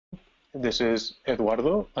This is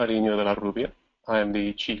Eduardo Ariño de la Rubia. I am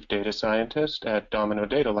the Chief Data Scientist at Domino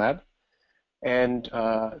Data Lab. And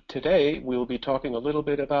today we'll be talking a little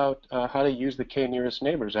bit about how to use the k-nearest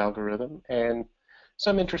neighbors algorithm and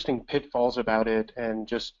some interesting pitfalls about it, and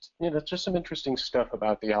just some interesting stuff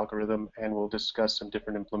about the algorithm, and we'll discuss some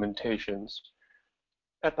different implementations.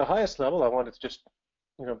 At the highest level, I wanted to just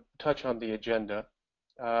touch on the agenda.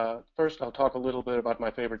 First, I'll talk a little bit about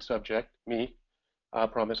my favorite subject, me. I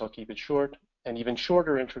promise I'll keep it short. An even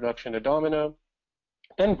shorter introduction to Domino.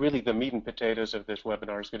 Then really the meat and potatoes of this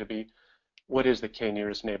webinar is going to be, what is the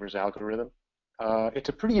k-nearest neighbors algorithm? It's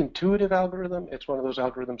a pretty intuitive algorithm. It's one of those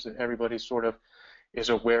algorithms that everybody sort of is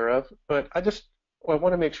aware of, but I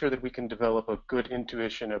want to make sure that we can develop a good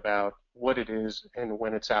intuition about what it is and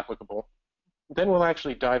when it's applicable. Then we'll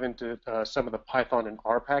actually dive into some of the Python and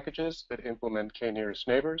R packages that implement k-nearest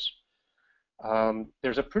neighbors.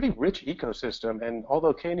 There's a pretty rich ecosystem, and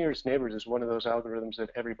although k-nearest neighbors is one of those algorithms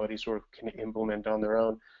that everybody sort of can implement on their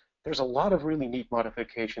own, there's a lot of really neat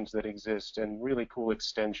modifications that exist and really cool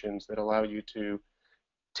extensions that allow you to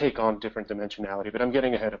take on different dimensionality, but I'm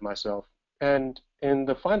getting ahead of myself. And in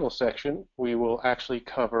the final section, we will actually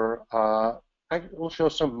cover, we'll show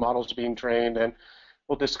some models being trained, and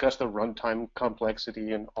we'll discuss the runtime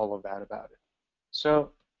complexity and all of that about it.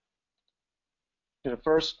 So,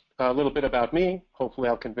 first, a little bit about me. Hopefully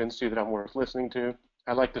I'll convince you that I'm worth listening to.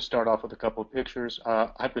 I like to start off with a couple of pictures.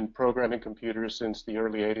 I've been programming computers since the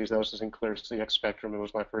early 80s. That was a Sinclair CX Spectrum. It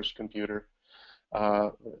was my first computer.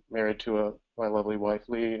 Married to my lovely wife,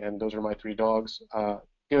 Lee, and those are my 3 dogs.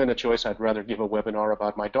 Given a choice, I'd rather give a webinar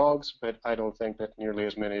about my dogs, but I don't think that nearly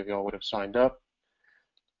as many of y'all would have signed up.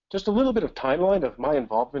 Just a little bit of timeline of my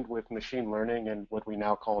involvement with machine learning and what we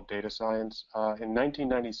now call data science. In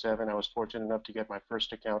 1997, I was fortunate enough to get my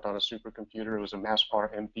first account on a supercomputer. It was a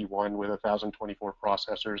Maspar MP1 with 1024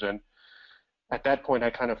 processors, and at that point I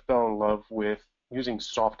kind of fell in love with using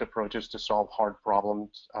soft approaches to solve hard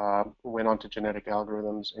problems. Went on to genetic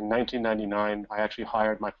algorithms. In 1999, I actually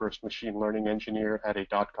hired my first machine learning engineer at a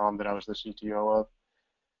 .com that I was the CTO of.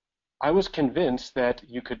 I was convinced that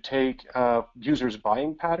you could take users'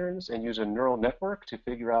 buying patterns and use a neural network to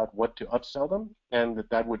figure out what to upsell them, and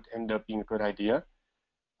that would end up being a good idea.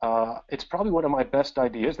 It's probably one of my best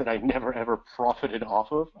ideas that I never ever profited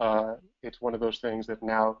off of. It's one of those things that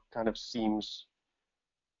now kind of seems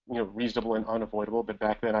reasonable and unavoidable, but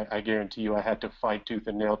back then I guarantee you I had to fight tooth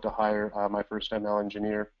and nail to hire my first ML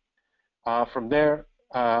engineer. From there,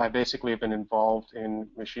 I basically have been involved in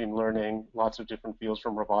machine learning, lots of different fields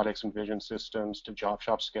from robotics and vision systems to job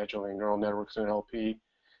shop scheduling, neural networks, and NLP.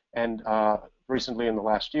 And recently, in the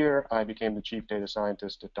last year, I became the chief data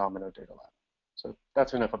scientist at Domino Data Lab. So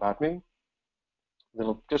that's enough about me.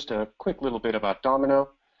 Just a quick little bit about Domino.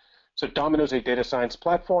 So Domino is a data science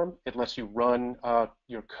platform. It lets you run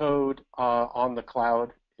your code on the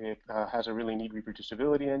cloud. It has a really neat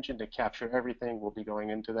reproducibility engine to capture everything. We'll be going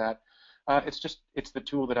into that. It's the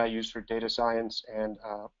tool that I use for data science, and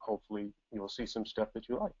hopefully you'll see some stuff that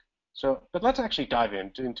you like. So, but let's actually dive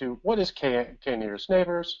into what is k-nearest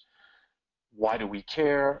neighbors, why do we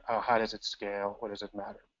care, how does it scale, what does it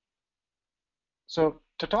matter? So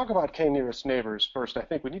to talk about k-nearest neighbors, first I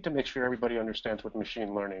think we need to make sure everybody understands what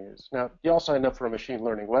machine learning is. Now, you all signed up for a machine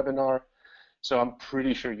learning webinar, so I'm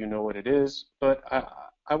pretty sure you know what it is, but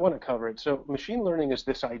I want to cover it. So machine learning is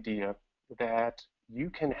this idea that you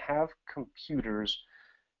can have computers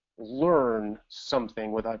learn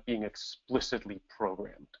something without being explicitly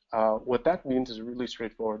programmed. What that means is really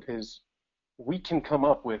straightforward, is we can come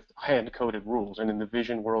up with hand-coded rules. And in the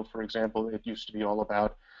vision world, for example, it used to be all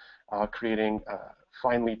about creating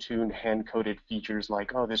finely tuned hand-coded features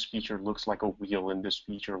like, oh, this feature looks like a wheel and this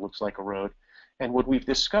feature looks like a road. And what we've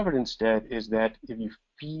discovered instead is that if you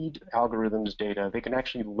feed algorithms data, they can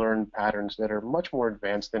actually learn patterns that are much more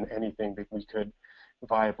advanced than anything that we could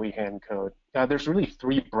viably hand code. There's really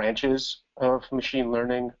 3 branches of machine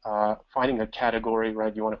learning. Finding a category,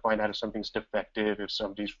 right? You want to find out if something's defective, if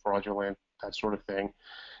somebody's fraudulent, that sort of thing.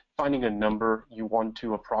 Finding a number, you want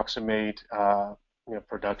to approximate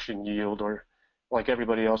production yield, or like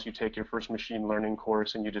everybody else, you take your first machine learning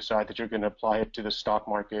course and you decide that you're going to apply it to the stock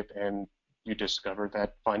market, and you discover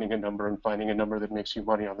that finding a number and finding a number that makes you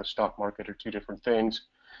money on the stock market are 2 different things.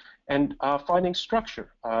 And finding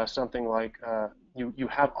structure, something like you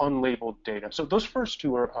have unlabeled data. So those first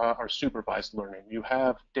 2 are supervised learning. You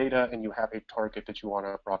have data and you have a target that you want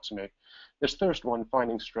to approximate. This first one,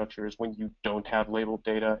 finding structure, is when you don't have labeled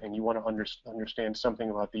data and you want to understand something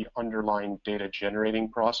about the underlying data generating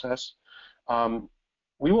process.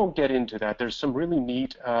 We won't get into that. There's some really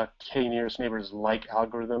neat k-nearest neighbors-like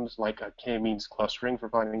algorithms, like a k-means clustering for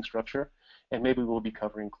finding structure, and maybe we'll be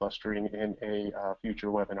covering clustering in a future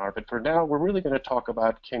webinar. But for now, we're really going to talk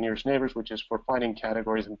about k-nearest neighbors, which is for finding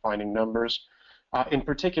categories and finding numbers. In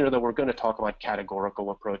particular, though, we're going to talk about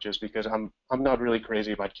categorical approaches because I'm not really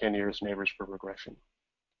crazy about k-nearest neighbors for regression.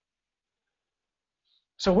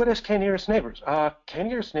 So what is k-nearest neighbors?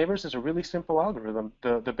 K-nearest neighbors is a really simple algorithm.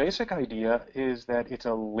 The basic idea is that it's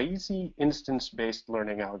a lazy instance-based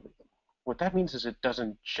learning algorithm. What that means is it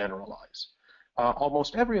doesn't generalize.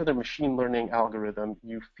 Almost every other machine learning algorithm,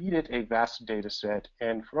 you feed it a vast data set,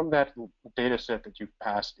 and from that data set that you've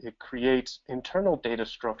passed, it creates internal data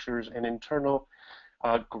structures and internal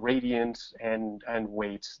gradients and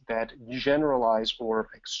weights that generalize or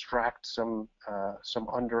extract some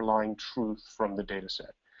underlying truth from the data set.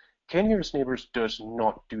 K-nearest neighbors does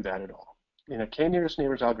not do that at all. In a k-nearest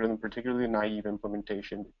neighbors algorithm, particularly a naive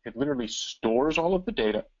implementation, it literally stores all of the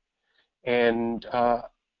data, and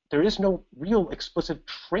there is no real explicit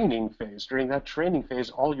training phase. During that training phase,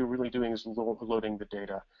 all you're really doing is loading the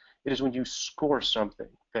data. It is when you score something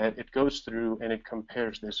that it goes through and it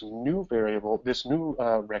compares this new variable, this new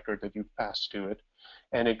record that you've passed to it,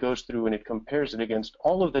 and it goes through and it compares it against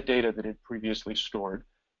all of the data that it previously stored,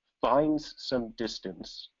 finds some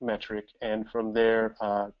distance metric, and from there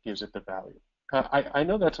gives it the value. I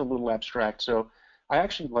know that's a little abstract, so I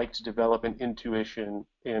actually like to develop an intuition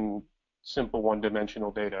in simple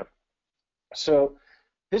one-dimensional data. So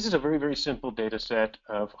this is a very, very simple data set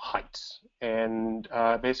of heights, and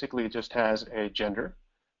basically it just has a gender.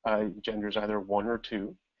 Gender is either 1 or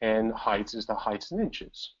 2, and heights is the heights in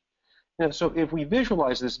inches. Now, so if we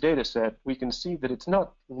visualize this data set, we can see that it's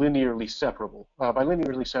not linearly separable. By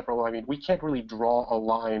linearly separable, I mean we can't really draw a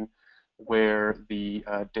line where the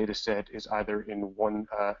data set is either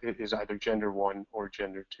either gender 1 or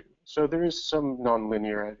gender 2. So there is some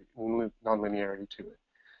nonlinearity to it.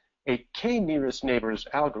 A k-nearest neighbors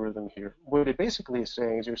algorithm here, what it basically is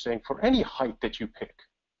saying is you're saying for any height that you pick,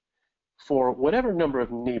 for whatever number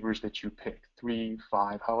of neighbors that you pick, 3,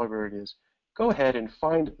 5, however it is, go ahead and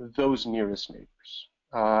find those nearest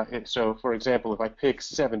neighbors. So for example, if I pick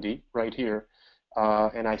 70 right here,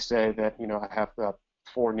 and I say that I have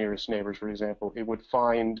 4 nearest neighbors, for example, it would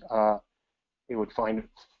find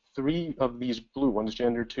 3 of these blue ones,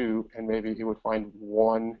 gender 2, and maybe it would find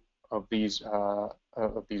 1 of these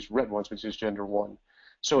red ones, which is gender 1.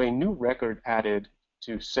 So a new record added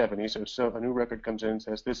to 70. So a new record comes in and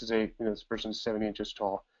says this is this person is 70 inches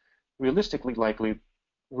tall. Realistically,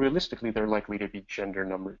 they're likely to be gender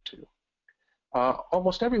number 2.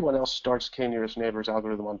 Almost everyone else starts k-nearest neighbors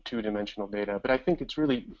algorithm on 2-dimensional data, but I think it's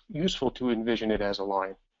really useful to envision it as a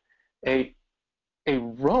line. A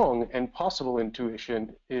wrong and possible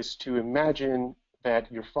intuition is to imagine that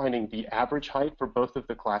you're finding the average height for both of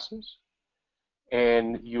the classes,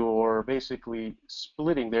 and you're basically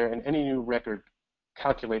splitting there, and any new record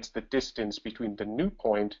calculates the distance between the new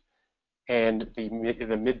point and the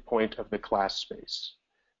midpoint of the class space.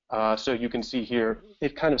 So you can see here,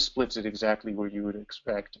 it kind of splits it exactly where you would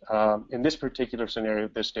expect. In this particular scenario,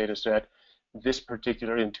 this data set, this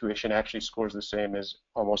particular intuition actually scores the same as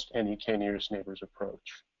almost any k-nearest neighbors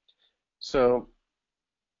approach. So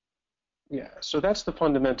yeah, so that's the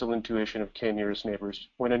fundamental intuition of k-nearest neighbors.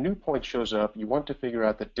 When a new point shows up, you want to figure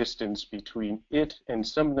out the distance between it and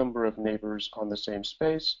some number of neighbors on the same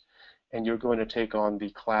space, and you're going to take on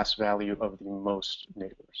the class value of the most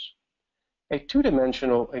neighbors. A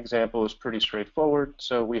 2-dimensional example is pretty straightforward.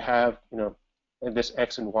 So we have, in this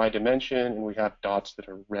x and y dimension, and we have dots that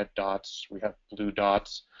are red dots, we have blue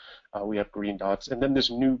dots, we have green dots, and then this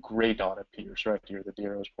new gray dot appears right here that the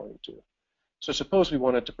arrow is pointing to. So suppose we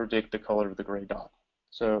wanted to predict the color of the gray dot.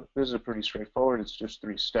 So this is pretty straightforward. It's just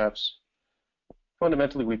 3 steps.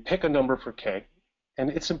 Fundamentally, we pick a number for k,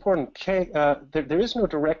 and it's important. There is no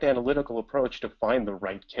direct analytical approach to find the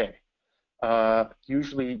right k.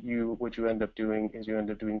 Usually what you end up doing is you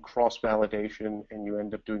end up doing cross-validation, and you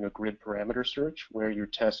end up doing a grid parameter search where you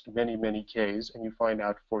test many, many Ks, and you find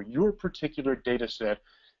out for your particular data set,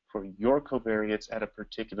 for your covariates at a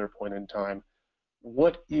particular point in time,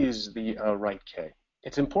 what is the right K.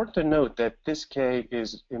 It's important to note that this K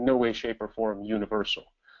is in no way, shape, or form universal.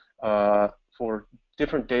 For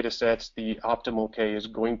different data sets, the optimal K is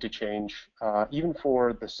going to change. Even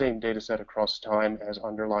for the same data set across time, as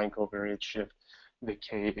underlying covariates shift, the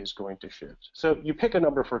K is going to shift. So you pick a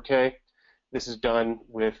number for K. This is done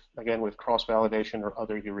with, again, with cross-validation or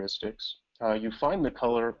other heuristics. you find the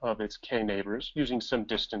color of its k-neighbors using some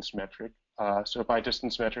distance metric. So by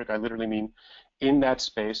distance metric, I literally mean in that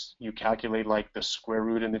space, you calculate like the square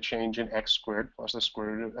root and the change in x squared plus the square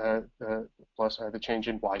root plus the change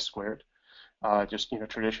in y squared. Just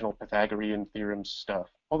traditional Pythagorean theorem stuff.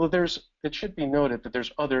 Although it should be noted that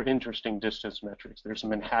there's other interesting distance metrics. There's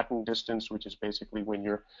Manhattan distance, which is basically when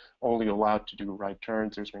you're only allowed to do right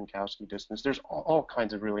turns. There's Minkowski distance. There's all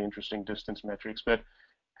kinds of really interesting distance metrics, but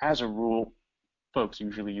as a rule, folks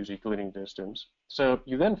usually use Euclidean distance. So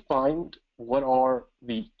you then find what are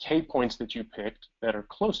the k points that you picked that are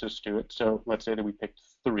closest to it. So let's say that we picked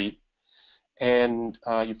 3. And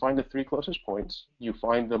you find the 3 closest points, you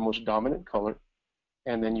find the most dominant color,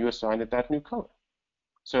 and then you assign it that new color.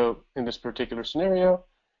 So in this particular scenario,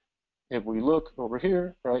 if we look over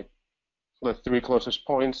here, right, the 3 closest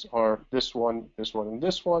points are this one, and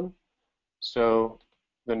this one. So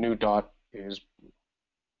the new dot is blue.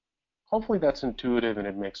 Hopefully that's intuitive and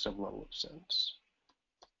it makes some level of sense.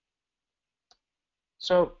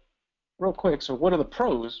 So real quick, so what are the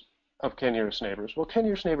pros of k-nearest neighbors? Well,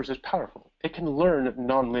 k-nearest neighbors is powerful. It can learn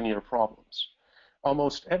nonlinear problems.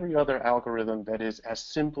 Almost every other algorithm that is as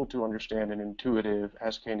simple to understand and intuitive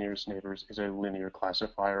as k-nearest neighbors is a linear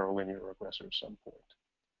classifier or a linear regressor at some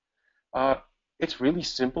point. It's really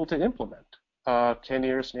simple to implement.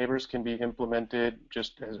 K-nearest neighbors can be implemented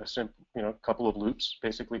just as a simple, couple of loops,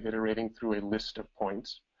 basically iterating through a list of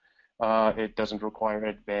points. It doesn't require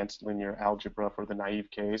advanced linear algebra for the naive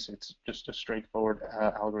case. It's just a straightforward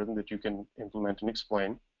algorithm that you can implement and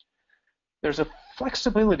explain. There's a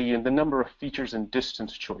flexibility in the number of features and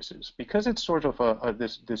distance choices. Because it's sort of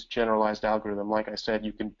this generalized algorithm, like I said,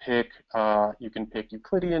 you can pick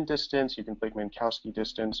Euclidean distance, you can pick Minkowski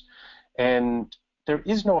distance, and there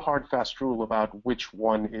is no hard fast rule about which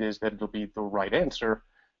one it is that it'll be the right answer.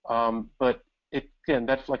 But again,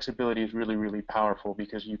 that flexibility is really, really powerful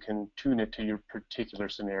because you can tune it to your particular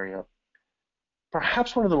scenario.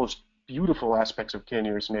 Perhaps one of the most beautiful aspects of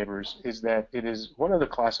k-nearest neighbors is that it is one of the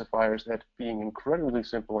classifiers that, being incredibly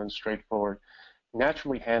simple and straightforward,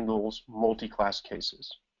 naturally handles multi-class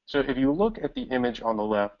cases. So if you look at the image on the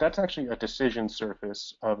left, that's actually a decision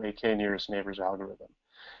surface of a k-nearest neighbors algorithm.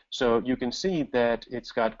 So you can see that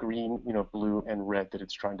it's got green, blue, and red that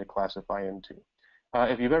it's trying to classify into.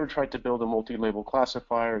 If you've ever tried to build a multi-label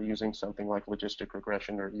classifier using something like logistic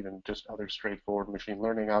regression or even just other straightforward machine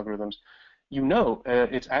learning algorithms,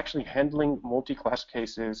 it's actually handling multi-class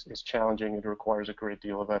cases is challenging. It requires a great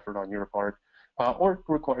deal of effort on your part, or it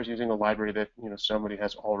requires using a library that somebody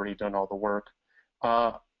has already done all the work.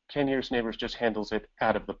 K-nearest neighbors just handles it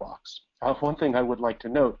out of the box. One thing I would like to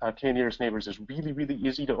note, K-nearest neighbors is really, really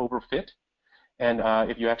easy to overfit. And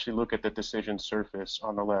if you actually look at the decision surface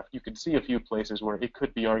on the left, you can see a few places where it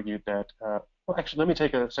could be argued that, well, actually, let me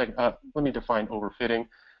take a second. Let me define overfitting.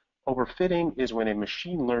 Overfitting is when a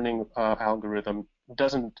machine learning algorithm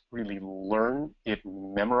doesn't really learn, it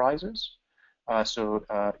memorizes. So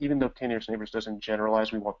even though k-nearest neighbors doesn't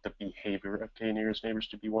generalize, we want the behavior of k-nearest neighbors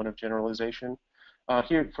to be one of generalization.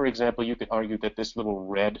 Here, for example, you could argue that this little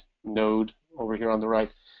red node over here on the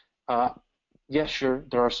right, yes, sure,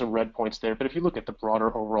 there are some red points there, but if you look at the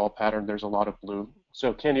broader overall pattern, there's a lot of blue.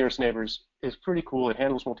 So k-nearest neighbors is pretty cool. It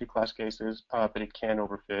handles multi-class cases, but it can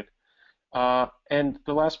overfit. And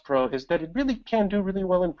the last pro is that it really can do really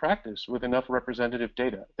well in practice with enough representative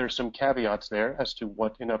data. There's some caveats there as to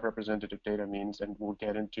what enough representative data means, and we'll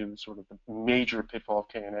get into sort of the major pitfall of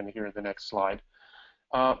KNN here in the next slide.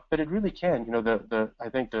 But it really can. I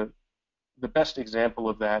think the best example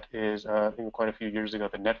of that is quite a few years ago,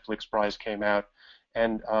 the Netflix prize came out,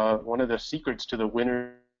 and one of the secrets to the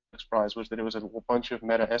winner's prize was that it was a bunch of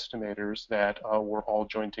meta estimators that were all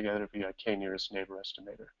joined together via a k-nearest neighbor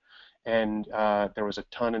estimator. And there was a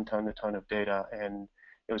ton of data, and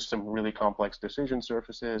it was some really complex decision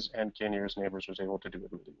surfaces, and k-nearest neighbors was able to do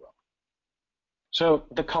it really well. So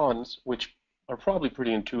the cons, which are probably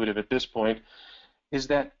pretty intuitive at this point, is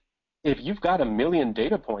that if you've got 1 million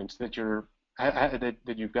data points that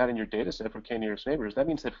you've got in your data set for k-nearest neighbors, that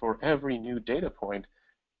means that for every new data point,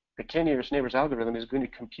 the k-nearest neighbors algorithm is going to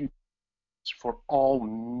compute for all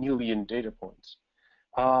 1 million data points.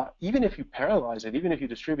 Even if you parallelize it, even if you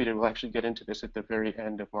distribute it, we'll actually get into this at the very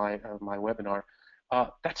end of my webinar.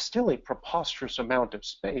 That's still a preposterous amount of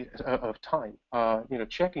space of time.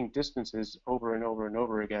 Checking distances over and over and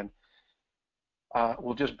over again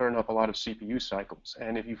will just burn up a lot of CPU cycles.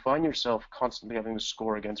 And if you find yourself constantly having to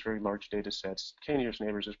score against very large data sets, k-nearest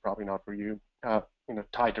neighbors is probably not for you.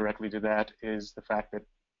 Tied directly to that is the fact that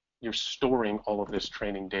you're storing all of this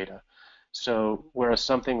training data. So whereas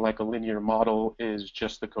something like a linear model is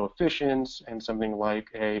just the coefficients, and something like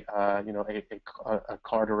a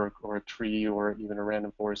card or a tree or even a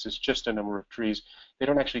random forest is just a number of trees, they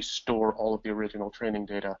don't actually store all of the original training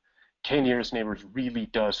data. K-nearest neighbors really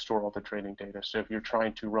does store all the training data. So if you're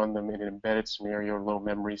trying to run them in an embedded scenario or low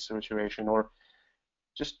memory situation, or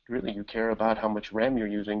just really you care about how much RAM you're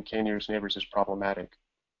using, K-nearest neighbors is problematic.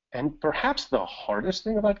 And perhaps the hardest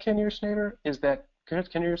thing about K-nearest neighbors is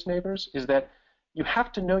that you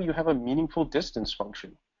have to know you have a meaningful distance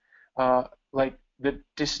function. Like the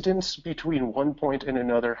distance between one point and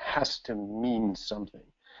another has to mean something.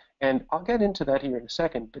 And I'll get into that here in a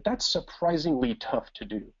second, but that's surprisingly tough to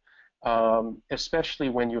do, especially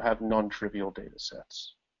when you have non-trivial data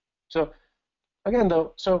sets. So again,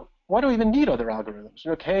 though, so why do we even need other algorithms?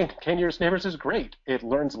 K-nearest neighbors is great. It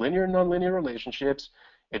learns linear and nonlinear relationships.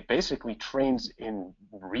 It basically trains in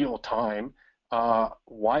real time.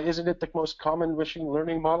 Why isn't it the most common machine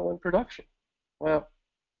learning model in production? Well,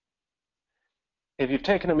 if you've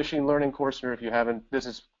taken a machine learning course, or if you haven't, this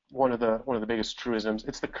is one of the biggest truisms.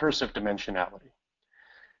 It's the curse of dimensionality.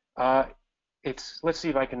 Let's see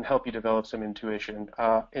if I can help you develop some intuition.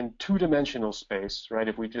 In two-dimensional space, right?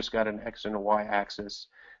 If we just got an x and a y axis,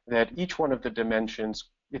 that each one of the dimensions,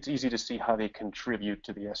 it's easy to see how they contribute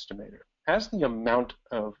to the estimator. As the amount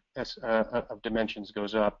of dimensions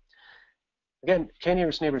goes up, again,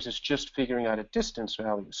 K-nearest neighbors is just figuring out a distance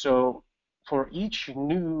value. So for each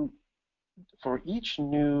new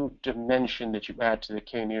dimension that you add to the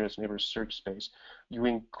K-nearest neighbors search space, you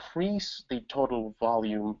increase the total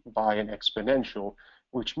volume by an exponential,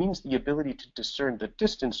 which means the ability to discern the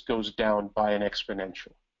distance goes down by an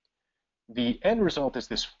exponential. The end result is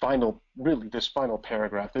this final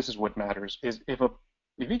paragraph. This is what matters, is if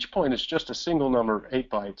each point is just a single number, 8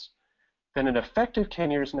 bytes, then an effective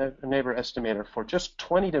K-nearest neighbor estimator for just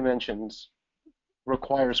 20 dimensions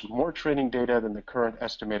requires more training data than the current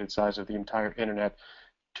estimated size of the entire internet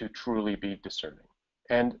to truly be discerning.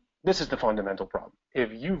 And this is the fundamental problem.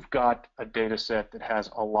 If you've got a data set that has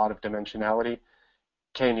a lot of dimensionality,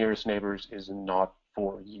 K-nearest neighbors is not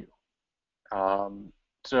for you.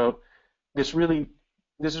 So this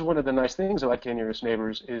is one of the nice things about K-nearest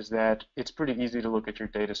neighbors, is that it's pretty easy to look at your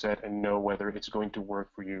data set and know whether it's going to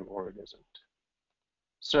work for you or it isn't.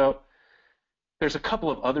 So there's a couple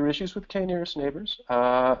of other issues with K-nearest neighbors.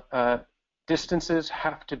 Distances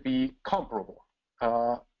have to be comparable.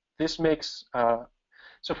 This makes,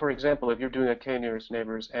 so for example, if you're doing a K-nearest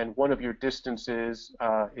neighbors and one of your distances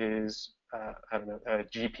is, I don't know, a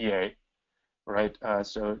GPA, right?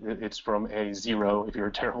 So it's from a 0 if you're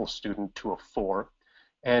a terrible student to a 4.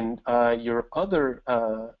 And your other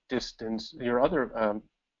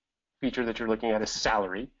feature that you're looking at is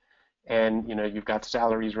salary. And you've got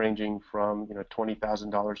salaries ranging from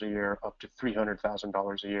 $20,000 a year up to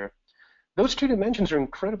 $300,000 a year. Those two dimensions are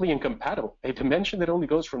incredibly incompatible. A dimension that only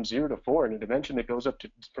goes from 0 to 4 and a dimension that goes up to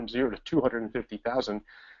from 0 to 250,000,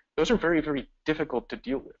 those are very, very difficult to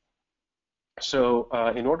deal with. So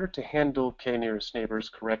in order to handle K-nearest neighbors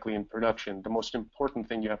correctly in production, the most important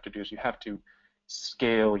thing you have to do is you have to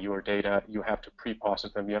scale your data, you have to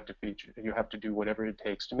pre-process them, you have to do whatever it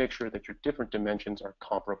takes to make sure that your different dimensions are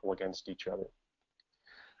comparable against each other.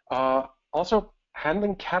 Also,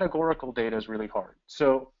 handling categorical data is really hard.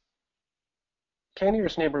 So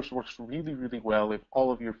K-nearest neighbors works really, really well if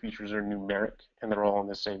all of your features are numeric and they're all on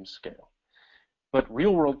the same scale. But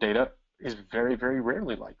real-world data is very, very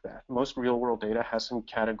rarely like that. Most real-world data has some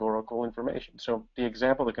categorical information. So the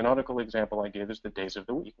canonical example I give is the days of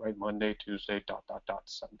the week, right? Monday, Tuesday, ...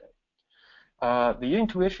 Sunday. The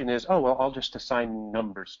intuition is, oh, well, I'll just assign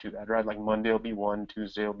numbers to that, right? Like Monday will be 1,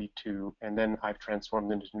 Tuesday will be 2, and then I've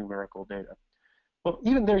transformed them into numerical data. Well,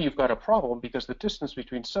 even there you've got a problem, because the distance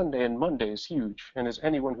between Sunday and Monday is huge. And as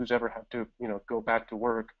anyone who's ever had to, go back to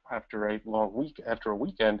work after a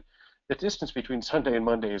weekend, the distance between Sunday and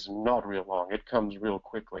Monday is not real long. It comes real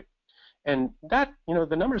quickly. And that,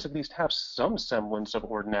 the numbers at least have some semblance of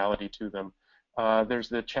ordinality to them. There's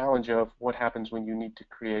the challenge of what happens when you need to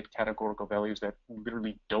create categorical values that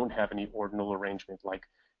literally don't have any ordinal arrangement, like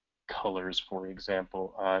colors, for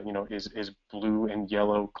example. Is blue and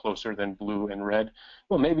yellow closer than blue and red?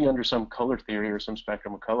 Well, maybe under some color theory or some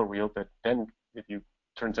spectrum of color wheel, but then if you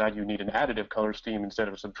turns out you need an additive color scheme instead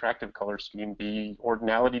of a subtractive color scheme, the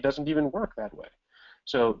ordinality doesn't even work that way.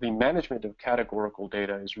 So the management of categorical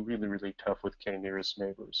data is really, really tough with K-nearest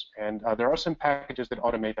neighbors. And there are some packages that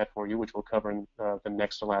automate that for you, which we'll cover in the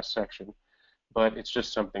next to last section. But it's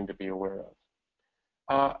just something to be aware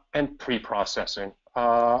of. And pre-processing.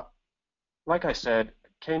 Like I said,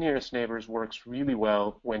 K-nearest neighbors works really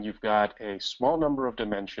well when you've got a small number of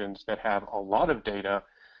dimensions that have a lot of data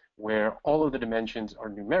where all of the dimensions are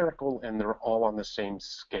numerical and they're all on the same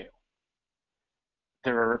scale.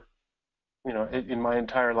 There are, in my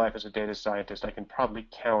entire life as a data scientist, I can probably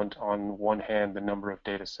count on one hand the number of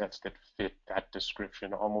data sets that fit that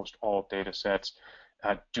description. Almost all data sets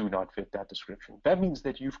do not fit that description. That means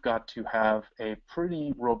that you've got to have a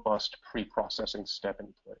pretty robust pre-processing step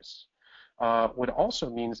in place. What it also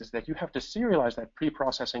means is that you have to serialize that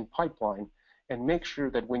pre-processing pipeline and make sure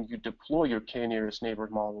that when you deploy your k-nearest neighbor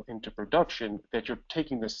model into production, that you're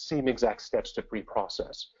taking the same exact steps to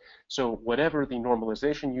pre-process. So whatever the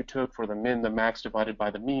normalization you took for the min, the max divided by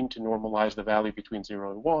the mean to normalize the value between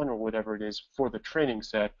 0 and 1, or whatever it is for the training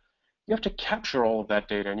set, you have to capture all of that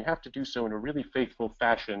data, and you have to do so in a really faithful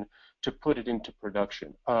fashion to put it into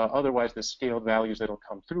production. Otherwise, the scaled values that'll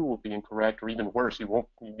come through will be incorrect, or even worse, you won't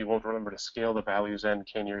remember to scale the values, and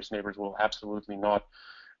k-nearest neighbors will absolutely not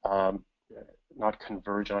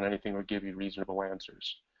converge on anything or give you reasonable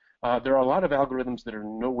answers. There are a lot of algorithms that are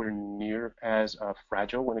nowhere near as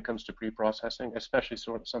fragile when it comes to pre-processing, especially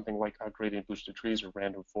something like gradient boosted trees or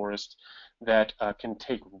random forests that can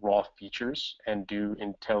take raw features and do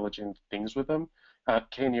intelligent things with them.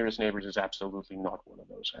 K-nearest neighbors is absolutely not one of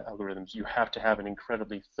those algorithms. You have to have an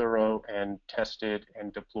incredibly thorough and tested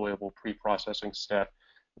and deployable pre-processing step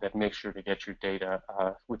that makes sure to get your data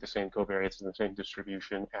with the same covariance and the same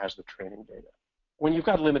distribution as the training data. When you've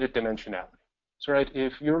got limited dimensionality, so right,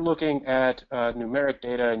 if you're looking at numeric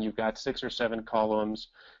data and you've got 6 or 7 columns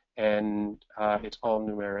and it's all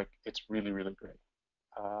numeric, it's really, really great.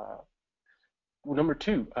 Number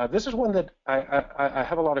 2, this is one that I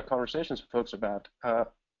have a lot of conversations with folks about.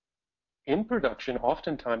 In production,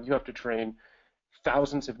 oftentimes you have to train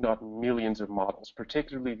thousands, if not millions, of models,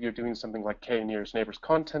 particularly if you're doing something like k-nearest neighbors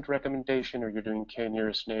content recommendation, or you're doing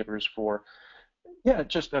k-nearest neighbors for,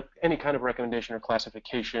 just any kind of recommendation or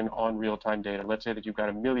classification on real-time data. Let's say that you've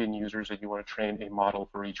got 1 million users and you want to train a model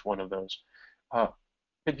for each one of those.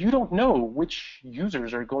 But you don't know which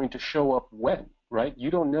users are going to show up when, right?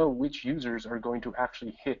 You don't know which users are going to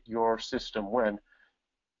actually hit your system when.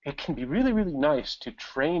 It can be really, really nice to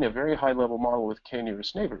train a very high-level model with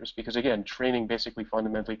k-nearest neighbors because, again, training basically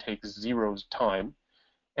fundamentally takes zero's time,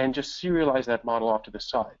 and just serialize that model off to the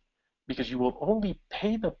side, because you will only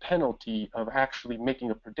pay the penalty of actually making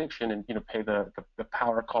a prediction and pay the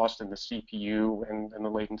power cost and the CPU and the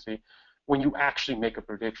latency when you actually make a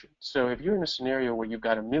prediction. So if you're in a scenario where you've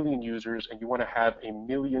got 1 million users and you want to have 1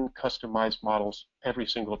 million customized models every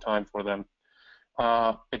single time for them,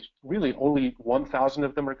 it's really only 1,000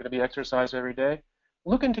 of them are going to be exercised every day.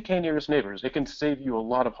 Look into k-nearest neighbors. It can save you a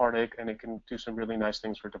lot of heartache, and it can do some really nice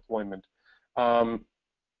things for deployment.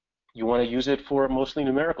 You want to use it for mostly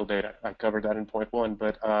numerical data. I covered that in point 1,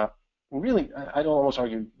 but really, I'd almost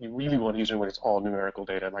argue you really want to use it when it's all numerical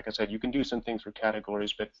data. Like I said, you can do some things for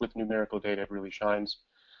categories, but with numerical data, it really shines.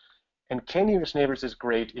 And k-nearest neighbors is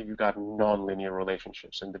great if you've got nonlinear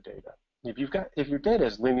relationships in the data. If your data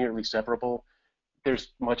is linearly separable,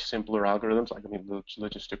 there's much simpler algorithms, like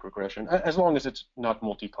logistic regression, as long as it's not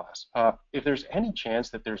multi-class. If there's any chance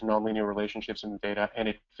that there's nonlinear relationships in the data and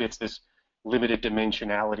it fits this limited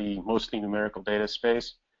dimensionality, mostly numerical data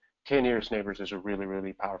space, k-nearest neighbors is a really,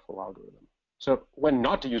 really powerful algorithm. So when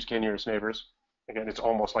not to use k-nearest neighbors, again, it's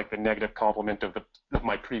almost like the negative complement of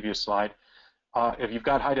my previous slide. If you've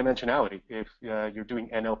got high dimensionality, if you're doing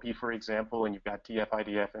NLP, for example, and you've got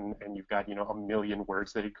TF-IDF and you've got 1 million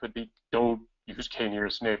words that it could be, don't use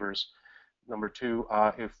k-nearest neighbors. Number 2,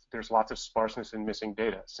 if there's lots of sparseness and missing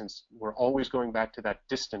data, since we're always going back to that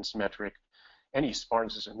distance metric, any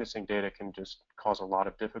sparseness and missing data can just cause a lot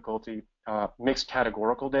of difficulty. Mixed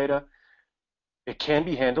categorical data, it can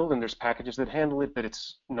be handled, and there's packages that handle it, but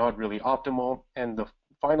it's not really optimal. And the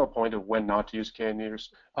final point of when not to use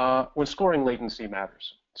k-nearest, when scoring latency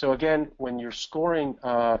matters. So again, when you're scoring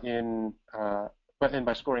and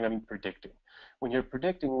by scoring I mean predicting. When you're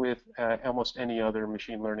predicting with almost any other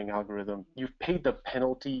machine learning algorithm, you've paid the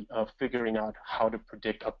penalty of figuring out how to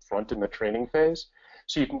predict up front in the training phase,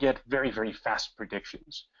 so you can get very, very fast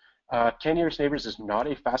predictions. K-nearest neighbors is not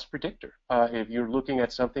a fast predictor. If you're looking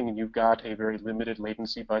at something and you've got a very limited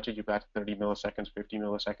latency budget, you've got 30 milliseconds, 50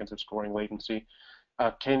 milliseconds of scoring latency,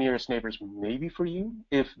 k-nearest neighbors may be for you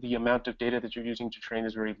if the amount of data that you're using to train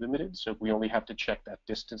is very limited. So we only have to check that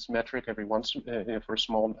distance metric every once for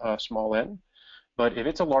small n. But if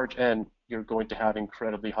it's a large n, you're going to have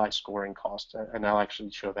incredibly high scoring costs. And I'll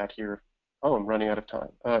actually show that here. Oh, I'm running out of time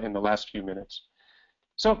in the last few minutes.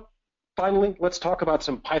 So Finally, let's talk about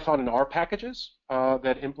some Python and R packages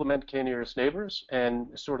that implement k-nearest neighbors and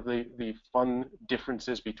sort of the fun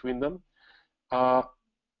differences between them. Uh,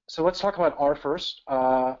 so let's talk about R first.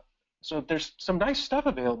 So there's some nice stuff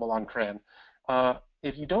available on CRAN.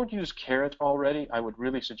 If you don't use Caret already, I would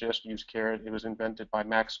really suggest use Caret. It was invented by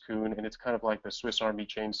Max Kuhn, and it's kind of like the Swiss Army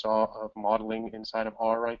chainsaw of modeling inside of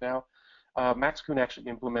R right now. Max Kuhn actually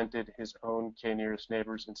implemented his own k-nearest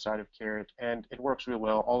neighbors inside of Caret, and it works real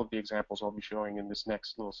well. All of the examples I'll be showing in this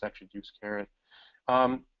next little section use Caret.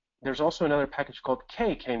 There's also another package called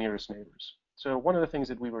k-nearest neighbors. So one of the things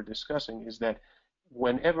that we were discussing is that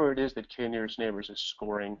whenever it is that k-nearest neighbors is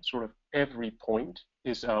scoring, sort of every point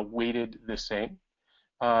is weighted the same.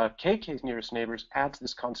 K-nearest neighbors adds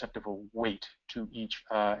this concept of a weight to each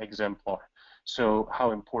exemplar. So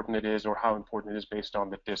how important it is, or how important it is based on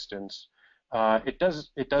the distance. It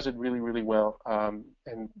does it really well,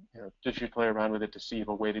 and just you play around with it to see if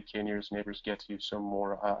a weighted k-nearest neighbors gets you some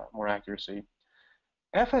more accuracy.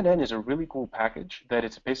 FNN is a really cool package that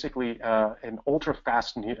it's basically an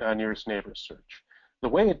ultra-fast nearest neighbors search. The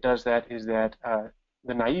way it does that is that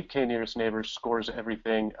the naive k-nearest neighbors scores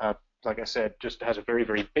everything, like I said, just has a very,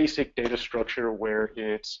 very basic data structure where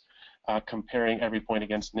it's comparing every point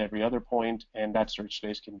against every other point, and that search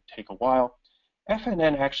space can take a while.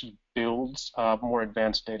 FNN actually builds more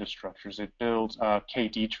advanced data structures. It builds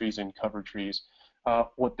KD trees and cover trees.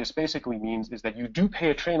 What this basically means is that you do pay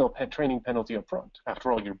a training penalty up front.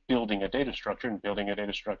 After all, you're building a data structure, and building a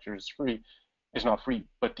data structure is not free.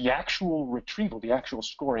 But the actual retrieval, the actual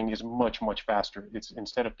scoring is much, much faster. It's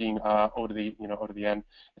instead of being O to the n,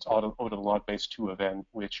 it's O to the log base 2 of n,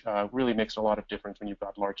 which really makes a lot of difference when you've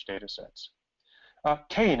got large data sets.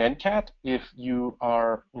 K and NCAT, if you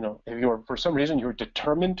are, if you're for some reason you're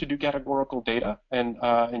determined to do categorical data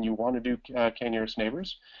and you want to do k-nearest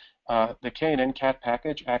neighbors, the K and NCAT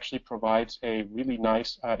package actually provides a really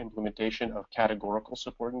nice implementation of categorical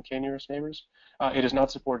support in k-nearest neighbors. It is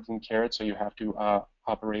not supported in Caret, so you have to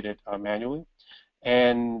operate it manually.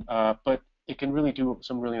 But it can really do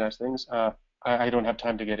some really nice things. I don't have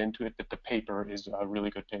time to get into it, but the paper is a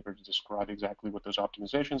really good paper to describe exactly what those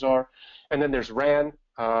optimizations are. And then there's RAN.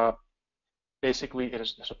 Basically, it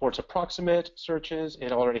supports approximate searches.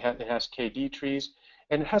 It has KD trees.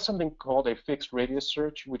 And it has something called a fixed radius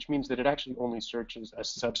search, which means that it actually only searches a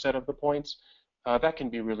subset of the points. That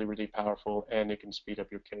can be really, really powerful, and it can speed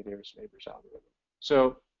up your k-nearest neighbors algorithm.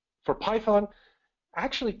 So for Python,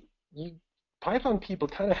 actually, Python people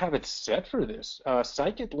kind of have it set for this.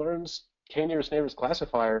 Scikit-learn's k-nearest neighbors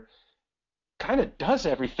classifier kind of does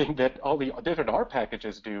everything that all the different R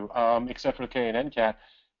packages do, except for K and NCAT.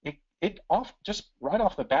 Just right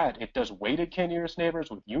off the bat, it does weighted k-nearest neighbors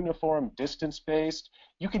with uniform, distance-based.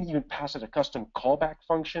 You can even pass it a custom callback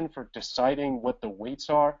function for deciding what the weights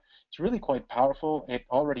are. It's really quite powerful. It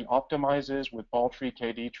already optimizes with ball tree,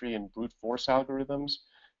 KD tree, and brute force algorithms.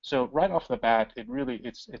 So right off the bat,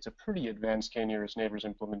 it's a pretty advanced k-nearest neighbors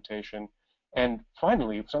implementation. And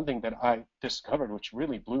finally, something that I discovered, which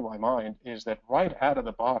really blew my mind, is that right out of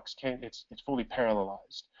the box, it's fully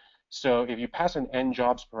parallelized. So if you pass an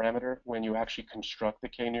n-jobs parameter when you actually construct the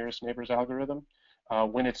k-nearest neighbors algorithm,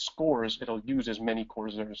 when it scores, it'll use as many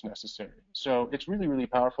cores as necessary. So it's really, really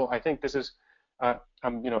powerful. I think this is,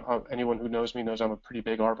 anyone who knows me knows I'm a pretty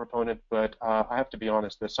big R proponent, but I have to be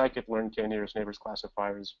honest, the scikit-learn k-nearest neighbors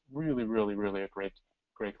classifier is really, really, really a great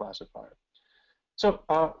classifier. So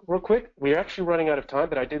real quick, we're actually running out of time,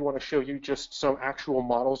 but I did want to show you just some actual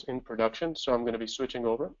models in production, so I'm going to be switching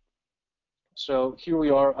over. So here we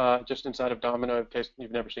are just inside of Domino. In case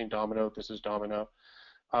you've never seen Domino, this is Domino.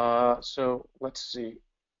 So let's see.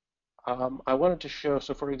 I wanted to show,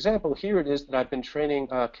 so for example, here it is that I've been training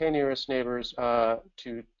k-nearest neighbors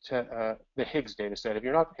to the Higgs data set. If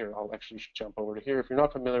you're not here, I'll actually jump over to here. If you're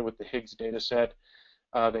not familiar with the Higgs data set,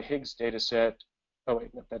 oh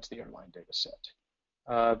wait, no, that's the airline data set.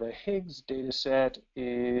 The Higgs data set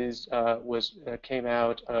came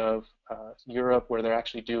out of Europe, where they're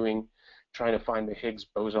actually trying to find the Higgs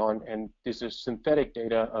boson, and this is synthetic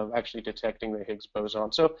data of actually detecting the Higgs boson.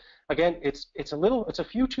 So again, it's a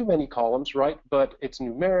few too many columns, right? But it's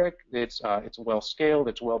numeric, it's well scaled,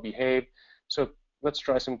 it's well behaved. So let's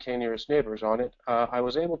try some k-nearest neighbors on it. I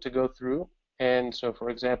was able to go through, and so for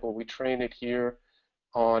example, we train it here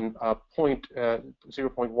on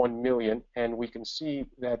 0.1 million, and we can see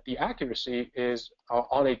that the accuracy is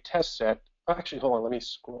on a test set. Actually, hold on, let me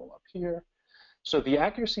scroll up here. So the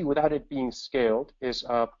accuracy without it being scaled is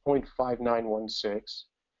 0.5916.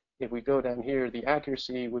 If we go down here, the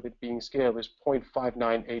accuracy with it being scaled is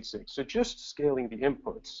 0.5986. So just scaling the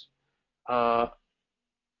inputs,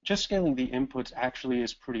 just scaling the inputs actually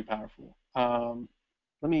is pretty powerful.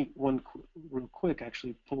 Let me real quick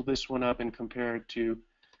actually pull this one up and compare it to,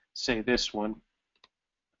 say, this one.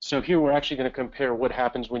 So here we're actually going to compare what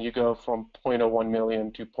happens when you go from 0.01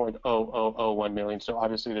 million to 0.0001 million. So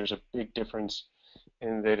obviously there's a big difference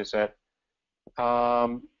in the data set,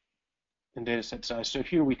 size. So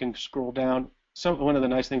here we can scroll down. One of the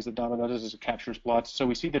nice things that Domino does is it captures plots. So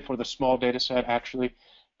we see that for the small data set, actually,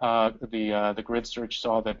 the grid search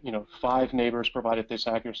saw that 5 neighbors provided this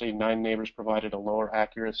accuracy, 9 neighbors provided a lower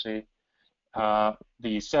accuracy.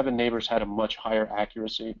 The 7 neighbors had a much higher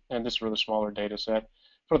accuracy, and this for the smaller data set.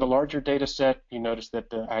 For the larger data set, you notice that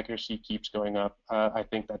the accuracy keeps going up. I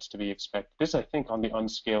think that's to be expected. This, I think, on the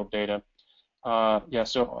unscaled data. On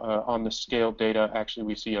the scaled data, actually,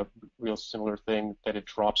 we see a real similar thing, that it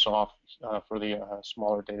drops off for the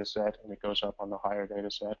smaller data set, and it goes up on the higher data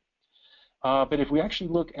set. But if we actually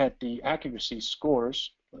look at the accuracy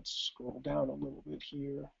scores, let's scroll down a little bit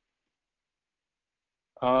here.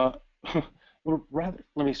 Let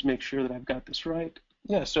me make sure that I've got this right.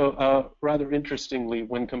 Yeah, so rather interestingly,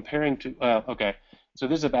 when comparing to, okay, so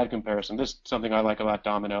this is a bad comparison. This is something I like about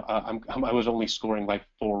Domino. I was only scoring like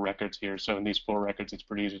 4 records here, so in these 4 records, it's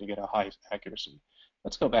pretty easy to get a high accuracy.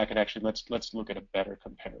 Let's go back and actually let's look at a better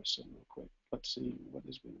comparison real quick. Let's see what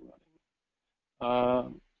has been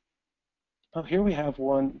running. Here we have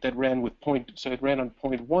one that ran with so it ran on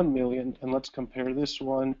 0.1 million, and let's compare this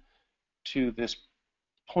one to this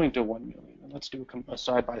 0.01 million. And let's do a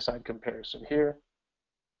side-by-side comparison here.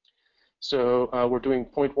 So we're doing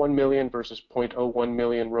 0.1 million versus 0.01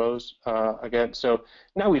 million rows again. So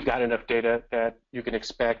now we've got enough data that you can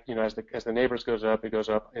expect, as the neighbors goes up, it goes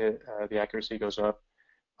up, the accuracy goes up.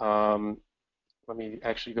 Let me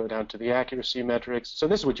actually go down to the accuracy metrics. So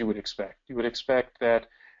this is what you would expect. You would expect that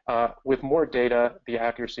with more data, the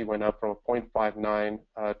accuracy went up from a 0.59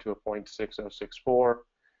 to a 0.6064.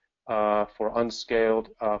 For unscaled.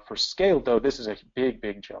 For scaled, though, this is a big,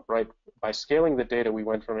 big jump, right? By scaling the data, we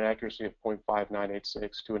went from an accuracy of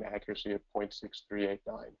 0.5986 to an accuracy of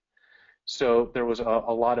 0.6389. So there was a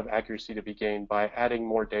lot of accuracy to be gained by adding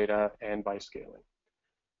more data and by scaling.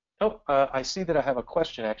 Oh, I see that I have a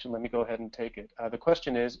question, actually. Let me go ahead and take it. The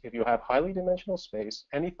question is, if you have highly dimensional space,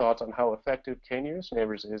 any thoughts on how effective K-nearest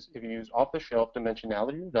neighbors is if you use off-the-shelf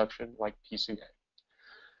dimensionality reduction like PCA?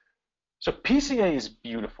 So PCA is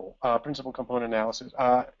beautiful, principal component analysis.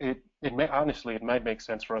 Honestly, it might make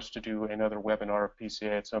sense for us to do another webinar of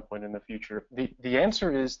PCA at some point in the future. The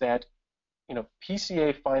answer is that,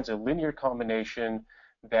 PCA finds a linear combination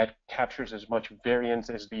that captures as much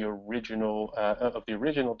variance as the original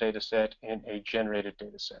data set in a generated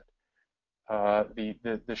data set.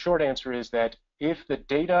 The short answer is that if the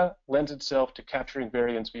data lends itself to capturing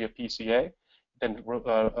variance via PCA, then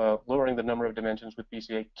lowering the number of dimensions with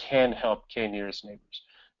PCA can help K-nearest neighbors.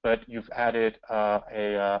 But you've added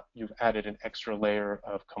an extra layer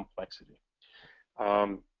of complexity.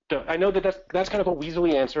 So I know that that's kind of a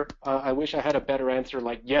weaselly answer. I wish I had a better answer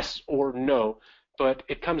like yes or no, but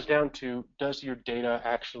it comes down to, does your data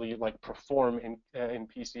actually perform in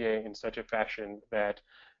PCA in such a fashion that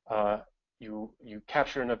you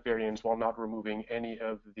capture enough variance while not removing any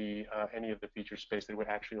of the feature space that would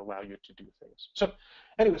actually allow you to do things. So,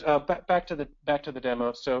 anyways, back to the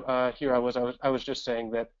demo. So here I was just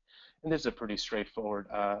saying that, and this is a pretty straightforward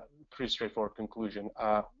conclusion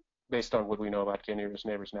based on what we know about K-nearest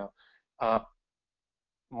neighbors now.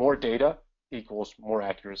 More data equals more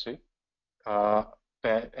accuracy,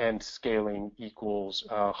 and scaling equals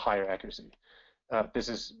higher accuracy.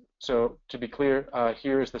 So to be clear,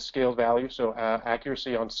 here is the scaled value. So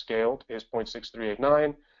accuracy on scaled is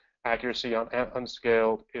 0.6389. Accuracy on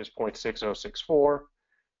unscaled is 0.6064.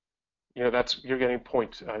 You're getting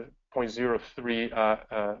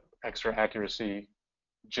 0.03 extra accuracy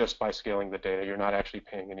just by scaling the data. You're not actually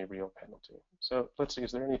paying any real penalty. So let's see,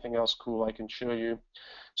 is there anything else cool I can show you?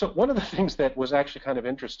 So one of the things that was actually kind of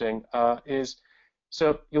interesting is,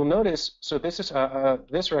 so you'll notice, so this is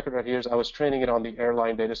this record right here is I was training it on the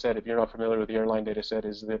airline data set. If you're not familiar with the airline data set,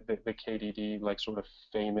 is the KDD sort of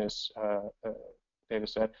famous data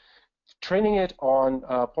set. Training it on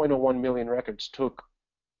 0.01 million records took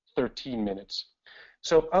 13 minutes.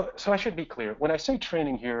 So I should be clear. When I say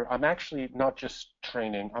training here, I'm actually not just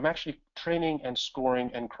training. I'm actually training and scoring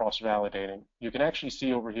and cross-validating. You can actually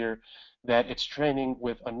see over here that it's training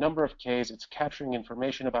with a number of Ks. It's capturing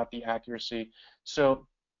information about the accuracy. So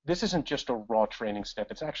this isn't just a raw training step.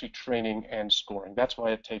 It's actually training and scoring. That's why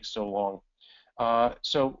it takes so long.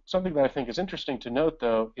 So something that I think is interesting to note,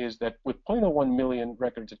 though, is that with 0.01 million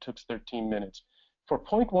records, it took 13 minutes. For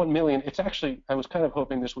 0.1 million, it's actually, I was kind of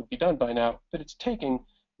hoping this would be done by now, but it's taking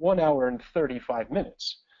 1 hour and 35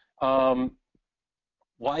 minutes.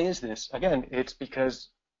 Why is this? Again, it's because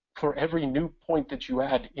for every new point that you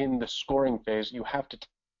add in the scoring phase, you have to,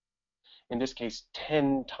 in this case,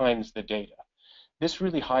 10 times the data. This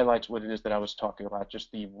really highlights what it is that I was talking about,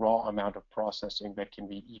 just the raw amount of processing that can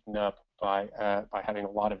be eaten up by having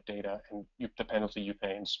a lot of data and the penalty you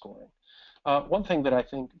pay in scoring. One thing that I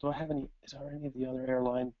think, is there any of the other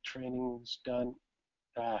airline trainings done?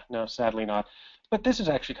 No, sadly not. But this is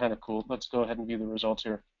actually kind of cool. Let's go ahead and view the results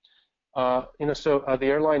here. The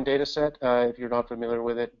airline data set, if you're not familiar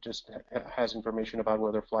with it, just has information about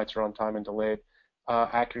whether flights are on time and delayed.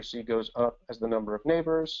 Accuracy goes up as the number of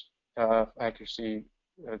neighbors. Accuracy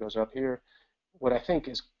goes up here. What I think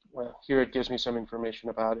is, well, here it gives me some information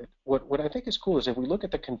about it. What I think is cool is if we look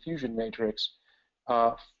at the confusion matrix,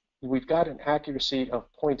 we've got an accuracy of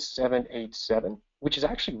 0.787, which is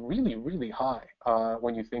actually really, really high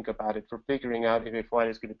when you think about it for figuring out if a flight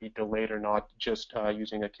is going to be delayed or not, just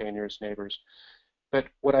using a k-nearest neighbors. But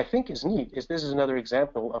what I think is neat is this is another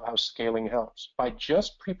example of how scaling helps. By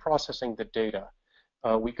just pre-processing the data,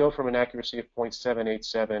 we go from an accuracy of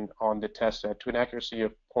 0.787 on the test set to an accuracy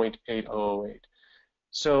of 0.8008.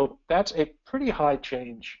 So that's a pretty high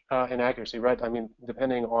change in accuracy, right? I mean,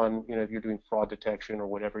 depending on if you're doing fraud detection or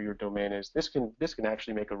whatever your domain is, this can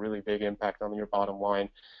actually make a really big impact on your bottom line,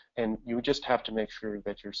 and you just have to make sure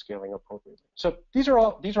that you're scaling appropriately. So these are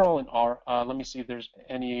all in R. Let me see if there's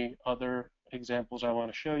any other examples I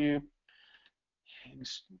want to show you.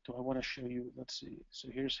 Higgs, do I want to show you? Let's see. So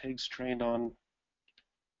here's Higgs trained on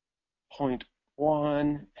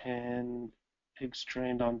 0.1 and Higgs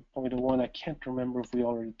trained on 0.01. I can't remember if we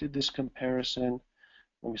already did this comparison.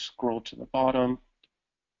 Let me scroll to the bottom.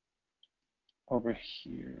 Over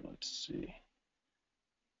here, let's see.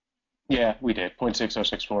 Yeah, we did,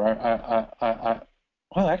 0.6064.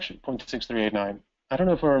 Well, actually, 0.6389. I don't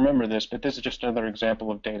know if I remember this, but this is just another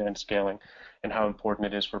example of data and scaling and how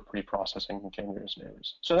important it is for pre-processing in k-nearest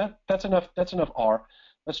neighbors. So that's enough R.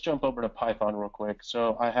 Let's jump over to Python real quick.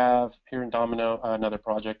 So I have here in Domino another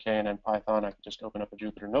project, KNN Python. I can just open up a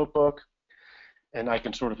Jupyter notebook, and I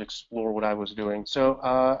can sort of explore what I was doing. So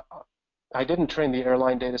I didn't train the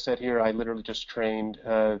airline data set here. I literally just trained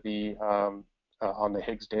on the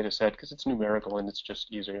Higgs data set because it's numerical and it's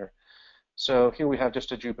just easier. So here we have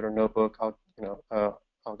just a Jupyter notebook. I'll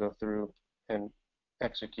go through and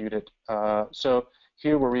execute it. So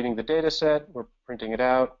here we're reading the data set. We're printing it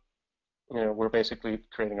out. We're basically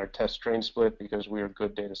creating our test train split because we are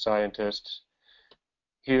good data scientists.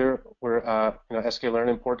 Here we're sklearn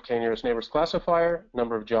import k-nearest neighbors classifier,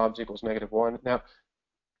 number of jobs equals -1. Now,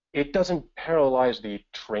 it doesn't parallelize the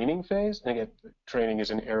training phase. And again, training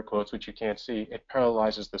is in air quotes, which you can't see. It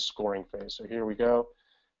parallelizes the scoring phase. So here we go.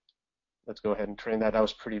 Let's go ahead and train that. That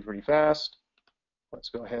was pretty fast. Let's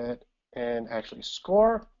go ahead and actually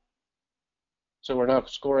score. So we're now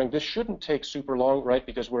scoring. This shouldn't take super long, right?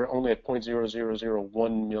 Because we're only at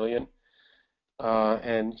 0.0001 million.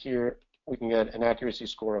 And here we can get an accuracy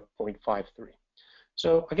score of 0.53.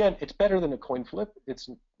 So again, it's better than a coin flip. It's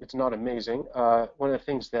not amazing. One of the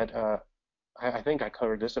things that I think I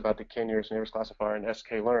covered this about the k-nearest neighbors classifier and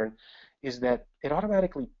sklearn is that it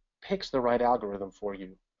automatically picks the right algorithm for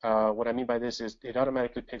you. What I mean by this is it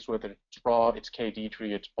automatically picks whether it's raw, it's KD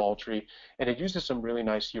tree, it's ball tree, and it uses some really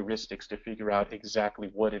nice heuristics to figure out exactly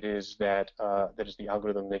what it is that is the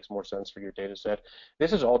algorithm that makes more sense for your data set.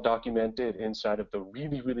 This is all documented inside of the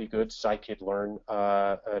really good scikit-learn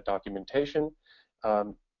documentation.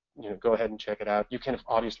 Go ahead and check it out. You can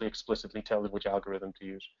obviously explicitly tell it which algorithm to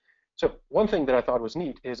use. So one thing that I thought was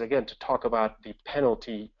neat is, again, to talk about the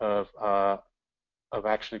penalty of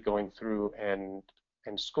actually going through and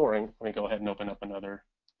scoring. Let me go ahead and open up another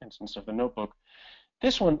instance of the notebook.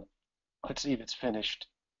 This one, let's see if it's finished.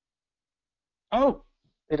 Oh,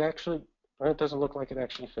 it doesn't look like it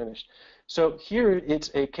actually finished. So here it's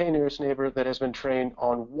a k-nearest neighbor that has been trained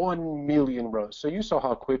on 1 million rows. So you saw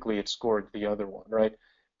how quickly it scored the other one, right?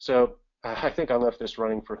 So I think I left this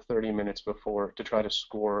running for 30 minutes before to try to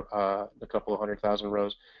score a couple of 100,000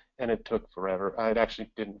 rows, and it took forever. It actually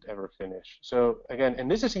didn't ever finish. So again, and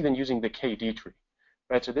this is even using the KD tree.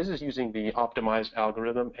 Right, so this is using the optimized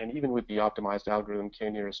algorithm, and even with the optimized algorithm,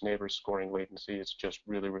 k-nearest neighbors scoring latency is just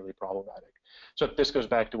really problematic. So this goes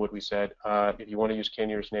back to what we said. If you want to use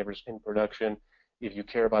k-nearest neighbors in production, if you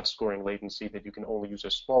care about scoring latency, that you can only use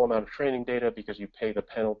a small amount of training data because you pay the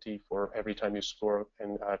penalty for every time you score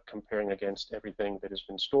and comparing against everything that has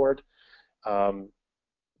been stored.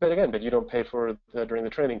 But you don't pay for during the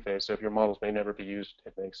training phase. So if your models may never be used,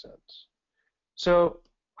 it makes sense. So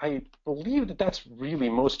I believe that that's really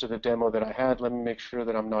most of the demo that I had. Let me make sure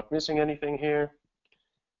that I'm not missing anything here.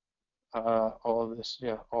 All of this,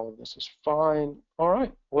 yeah, all of this is fine. All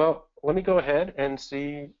right. Well, let me go ahead and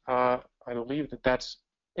see. I believe that that's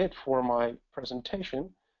it for my presentation.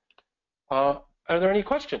 Are there any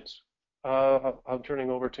questions? I'm turning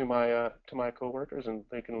over to my coworkers, and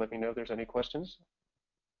they can let me know if there's any questions.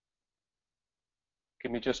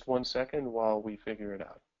 Give me just 1 second while we figure it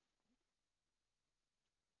out.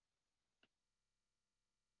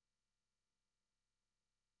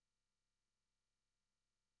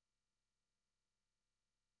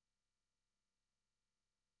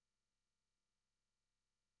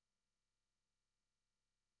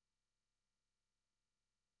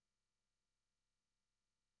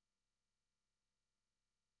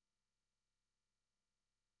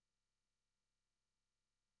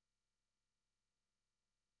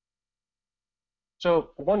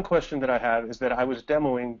 So one question that I have is that I was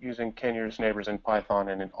demoing using K-nearest neighbors in Python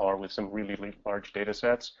and in R with some really large data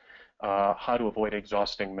sets, how to avoid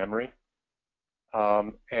exhausting memory.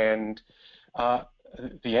 And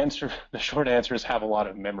the answer, the short answer is have a lot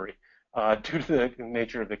of memory. Due to the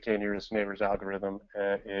nature of the K-nearest neighbors algorithm,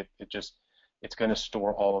 it's going to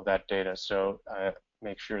store all of that data. So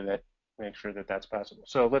make sure that that's possible.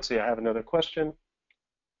 So let's see. I have another question.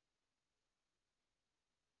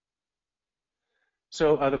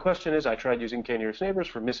 So the question is, I tried using K-nearest neighbors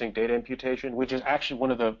for missing data imputation, which is actually one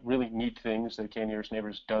of the really neat things that K-nearest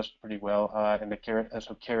neighbors does pretty well. And the caret,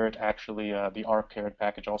 so caret actually, the R caret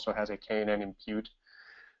package also has a KNN impute.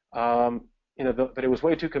 But it was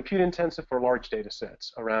way too compute intensive for large data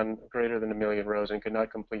sets, around greater than 1 million rows, and could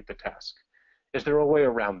not complete the task. Is there a way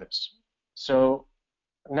around this? So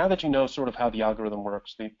now that you know sort of how the algorithm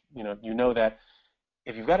works, you know that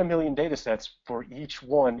if you've got 1 million data sets, for each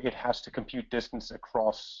one, it has to compute distance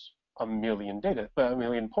across 1 million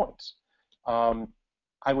points.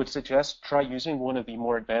 I would suggest try using one of the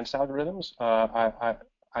more advanced algorithms.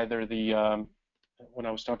 Either the when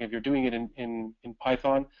I was talking, if you're doing it in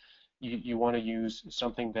Python, you want to use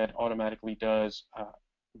something that automatically does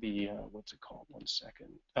what's it called? 1 second.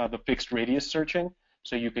 The fixed radius searching.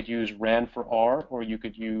 So you could use RAN for R, or you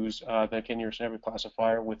could use the K-nearest neighbor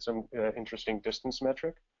classifier with some interesting distance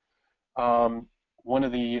metric. One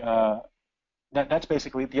of the that's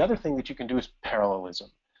basically the other thing that you can do is parallelism.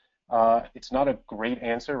 It's not a great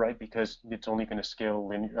answer, right? Because it's only going to scale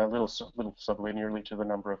a little sublinearly to the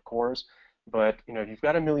number of cores. But if you've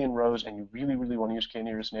got 1 million rows and you really want to use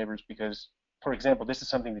K-nearest neighbors because, for example, this is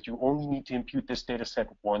something that you only need to impute this data set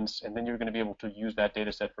once, and then you're going to be able to use that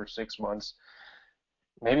data set for 6 months.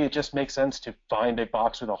 Maybe it just makes sense to find a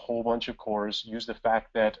box with a whole bunch of cores, use the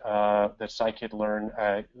fact that that scikit-learn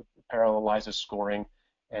parallelizes scoring,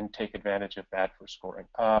 and take advantage of that for scoring.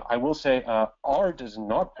 I will say R does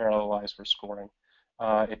not parallelize for scoring.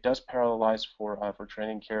 It does parallelize for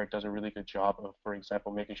training. Caret does a really good job of, for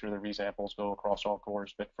example, making sure the resamples go across all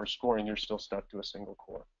cores, but for scoring, you're still stuck to a single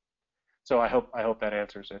core. So I hope that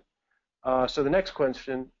answers it. So the next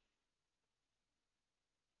question.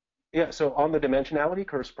 Yeah, so on the dimensionality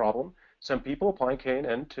curse problem, some people applying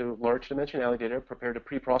KNN to large dimensionality data are prepared to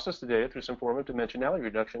pre-process the data through some form of dimensionality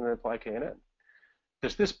reduction and apply KNN.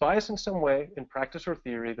 Does this bias in some way, in practice or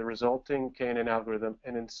theory, the resulting KNN algorithm,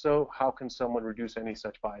 and if so, how can someone reduce any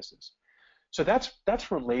such biases? So that's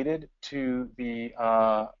related to the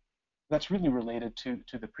that's really related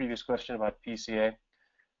to the previous question about PCA.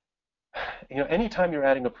 Anytime you're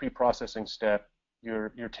adding a pre-processing step,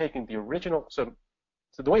 you're taking the original.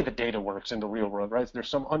 So the way the data works in the real world, right, there's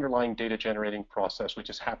some underlying data generating process which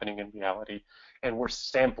is happening in reality, and we're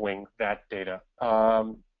sampling that data.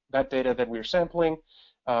 That data that we're sampling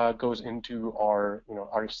goes into our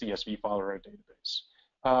CSV file or our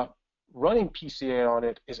database. Running PCA on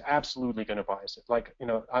it is absolutely going to bias it.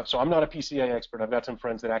 So I'm not a PCA expert. I've got some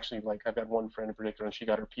friends that actually, I've got one friend in particular, and she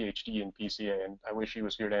got her PhD in PCA, and I wish she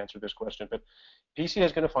was here to answer this question. But PCA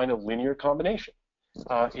is going to find a linear combination.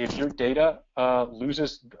 If your data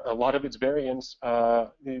loses a lot of its variance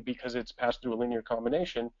because it's passed through a linear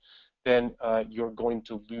combination, then you're going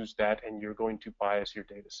to lose that and you're going to bias your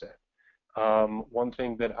data set. One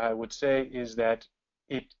thing that I would say is that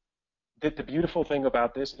the beautiful thing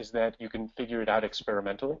about this is that you can figure it out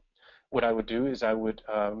experimentally. What I would do is I would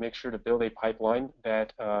make sure to build a pipeline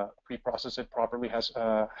that pre-process it properly, has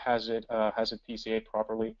it PCA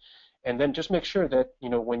properly, and then just make sure that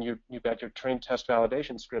when you've got your train test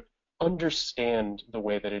validation script, understand the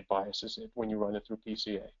way that it biases it when you run it through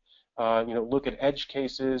PCA. Look at edge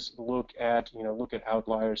cases, look at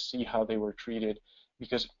outliers, see how they were treated,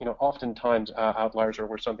 because oftentimes outliers are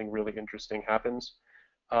where something really interesting happens.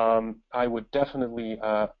 I would definitely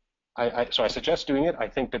So I suggest doing it. I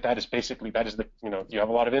think that that is basically, that is the, you have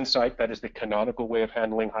a lot of insight. That is the canonical way of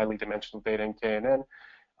handling highly dimensional data in KNN.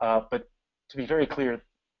 But to be very clear,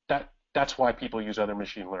 that's why people use other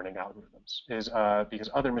machine learning algorithms, is because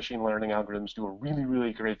other machine learning algorithms do a really,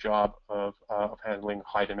 really great job of handling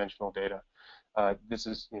high dimensional data.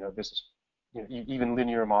 Even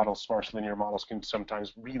linear models, sparse linear models can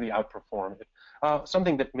sometimes really outperform it.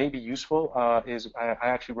 Something that may be useful is I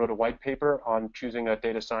actually wrote a white paper on choosing a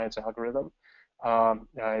data science algorithm.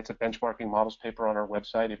 It's a benchmarking models paper on our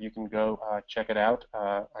website. If you can go check it out,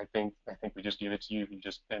 I think we just give it to you. You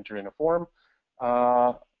just enter in a form.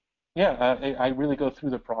 I really go through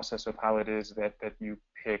the process of how it is that you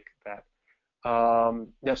pick that.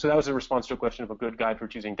 Yeah, so that was a response to a question of a good guide for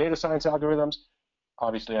choosing data science algorithms.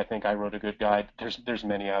 Obviously, I think I wrote a good guide. There's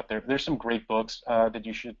many out there. There's some great books that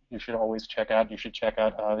you should always check out. You should check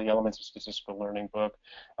out the Elements of Statistical Learning book.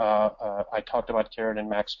 I talked about Karen and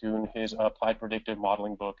Max Kuhn. His Applied Predictive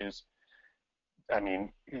Modeling book is, I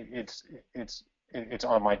mean, it's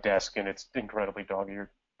on my desk and it's incredibly dog-eared.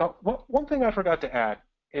 One thing I forgot to add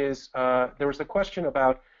is there was the question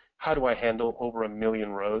about how do I handle over 1 million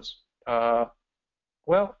rows.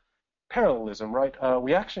 Well, parallelism, right?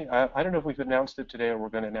 We actually, I don't know if we've announced it today or we're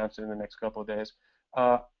going to announce it in the next couple of days.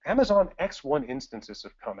 Amazon X1 instances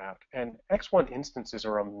have come out, and X1 instances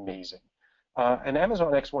are amazing. An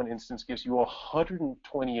Amazon X1 instance gives you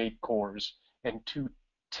 128 cores and 2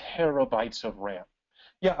 terabytes of RAM.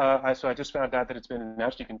 Yeah, so I just found out that it's been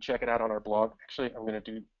announced. You can check it out on our blog. Actually, I'm going to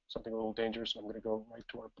do something a little dangerous. I'm going to go right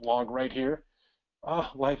to our blog right here.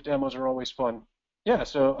 Live demos are always fun. Yeah,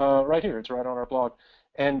 so right here, it's right on our blog.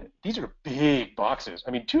 And these are big boxes.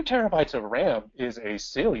 I mean, 2 terabytes of RAM is a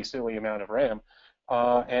silly, silly amount of RAM.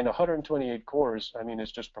 And 128 cores, I mean,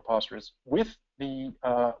 it's just preposterous. With the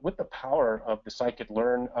power of the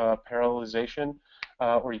scikit-learn parallelization,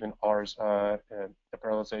 or even ours, the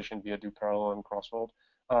parallelization via do parallel and crossfold,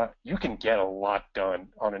 you can get a lot done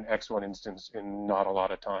on an X1 instance in not a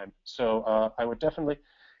lot of time. So I would definitely,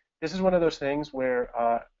 this is one of those things where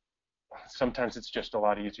sometimes it's just a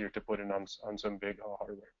lot easier to put in on some big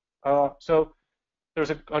hardware. So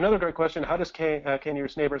there's another great question. How does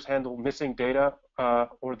K-nearest neighbors handle missing data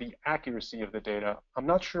or the accuracy of the data? I'm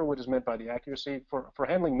not sure what is meant by the accuracy. For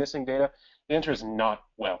handling missing data, the answer is not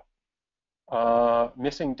well.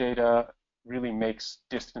 Missing data really makes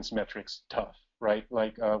distance metrics tough, right?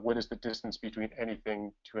 Like what is the distance between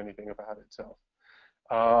anything to anything about itself?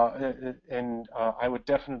 I would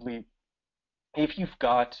definitely, if you've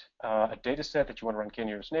got a data set that you want to run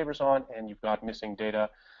K-nearest neighbors on and you've got missing data,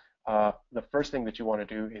 the first thing that you want to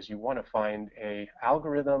do is you want to find an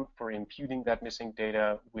algorithm for imputing that missing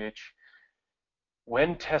data, which,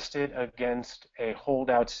 when tested against a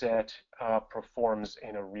holdout set, performs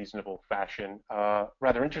in a reasonable fashion.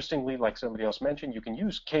 Rather interestingly, like somebody else mentioned, you can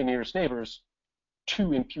use K-nearest neighbors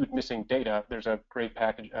to impute missing data. There's a great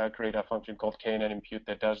package, great function called KNN impute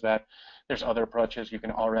that does that. There's other approaches. You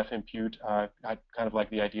can RF impute. I kind of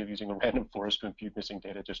like the idea of using a random forest to impute missing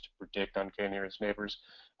data just to predict on K-nearest neighbors.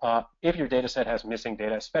 If your data set has missing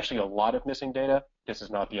data, especially a lot of missing data, this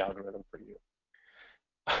is not the algorithm for you.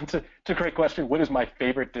 It's a great question. What is my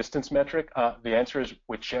favorite distance metric? The answer is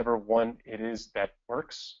whichever one it is that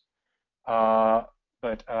works.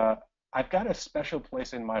 But I've got a special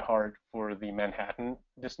place in my heart for the Manhattan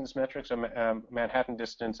distance metric. So Manhattan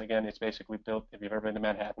distance, again, it's basically built, if you've ever been to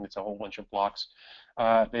Manhattan, it's a whole bunch of blocks.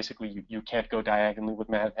 Basically, you can't go diagonally with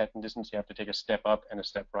Manhattan distance. You have to take a step up and a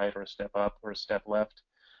step right, or a step up or a step left.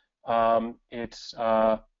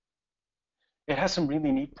 It has some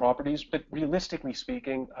really neat properties, but realistically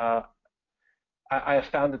speaking, I have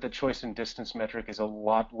found that the choice in distance metric is a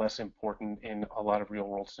lot less important in a lot of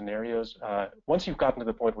real-world scenarios. Once you've gotten to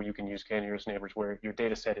the point where you can use K-nearest neighbors, where your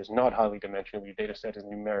data set is not highly dimensional, your data set is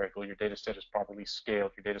numerical, your data set is properly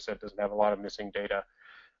scaled, your data set doesn't have a lot of missing data.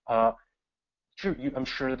 Sure, I'm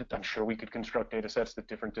sure we could construct data sets that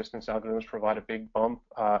different distance algorithms provide a big bump.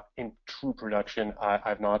 In true production,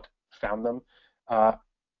 I've not found them.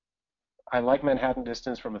 I like Manhattan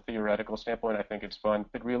distance from a theoretical standpoint. I think it's fun,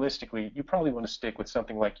 but realistically, you probably want to stick with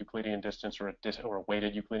something like Euclidean distance or a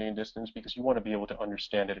weighted Euclidean distance, because you want to be able to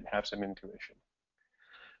understand it and have some intuition.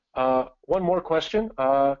 One more question.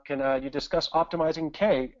 Can you discuss optimizing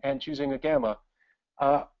K and choosing a gamma?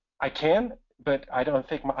 I can, but I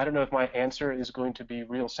don't know if my answer is going to be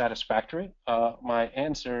real satisfactory. My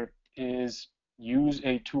answer is use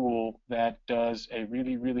a tool that does a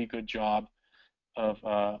really, really good job of,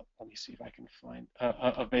 let me see if I can find,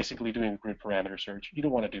 of basically doing a grid parameter search. You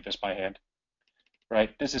don't want to do this by hand, right?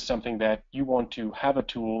 This is something that you want to have a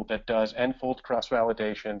tool that does n-fold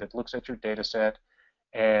cross-validation, that looks at your data set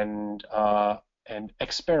and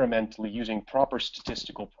experimentally using proper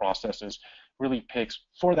statistical processes really picks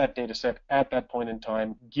for that data set at that point in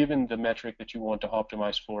time, given the metric that you want to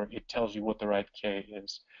optimize for, it tells you what the right K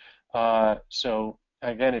is. So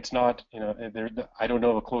again, it's not, I don't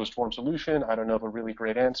know of a closed form solution. I don't know of a really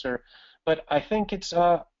great answer, but I think it's,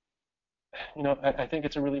 I think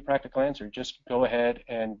it's a really practical answer. Just go ahead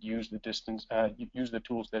and use the use the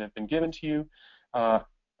tools that have been given to you.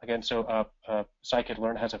 Again, so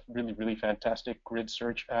scikit-learn has a really, really fantastic grid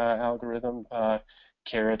search algorithm.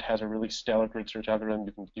 Caret has a really stellar grid search algorithm.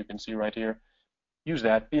 You can see right here. Use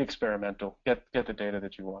that. Be experimental. Get the data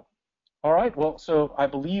that you want. All right. Well, so I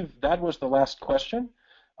believe that was the last question.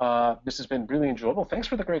 This has been really enjoyable. Thanks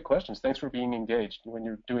for the great questions. Thanks for being engaged. When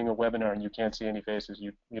you're doing a webinar and you can't see any faces,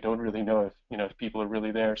 you don't really know if people are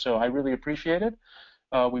really there. So I really appreciate it.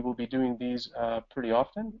 We will be doing these pretty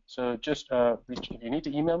often. So just if you need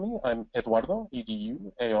to email me, I'm Eduardo,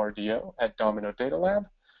 EDUARDO @Domino Data Lab.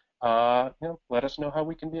 Let us know how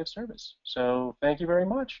we can be of service. So thank you very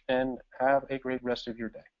much and have a great rest of your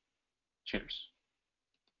day. Cheers.